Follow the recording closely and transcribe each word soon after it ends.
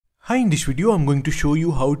Hi, in this video I'm going to show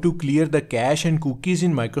you how to clear the cache and cookies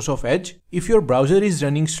in Microsoft Edge. If your browser is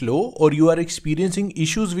running slow or you are experiencing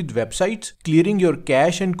issues with websites, clearing your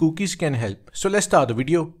cache and cookies can help. So let's start the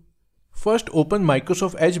video. First, open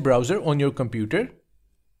Microsoft Edge browser on your computer.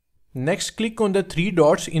 Next, click on the three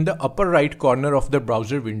dots in the upper right corner of the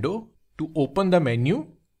browser window to open the menu.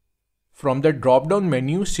 From the drop-down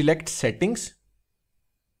menu, select Settings.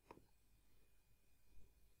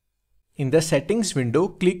 In the Settings window,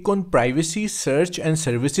 click on Privacy, Search and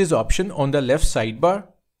Services option on the left sidebar.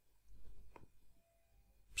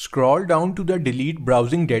 Scroll down to the Delete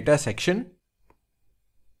Browsing Data section.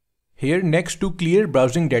 Here, next to Clear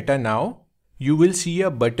Browsing Data Now, you will see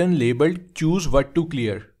a button labeled Choose What to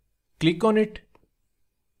Clear. Click on it.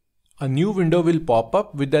 A new window will pop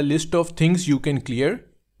up with a list of things you can clear.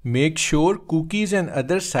 Make sure cookies and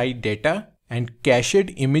other site data and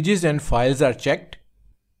cached images and files are checked.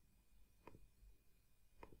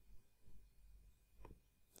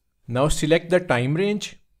 Now select the time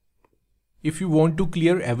range. If you want to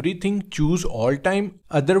clear everything, choose all time.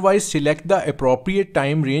 Otherwise, select the appropriate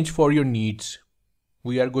time range for your needs.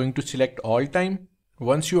 We are going to select all time.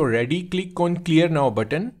 Once you are ready, click on Clear Now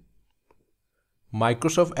button.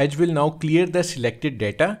 Microsoft Edge will now clear the selected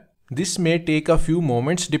data. This may take a few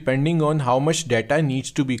moments depending on how much data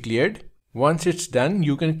needs to be cleared. Once it's done,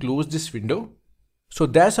 you can close this window. So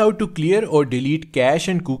that's how to clear or delete cache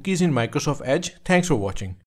and cookies in Microsoft Edge. Thanks for watching.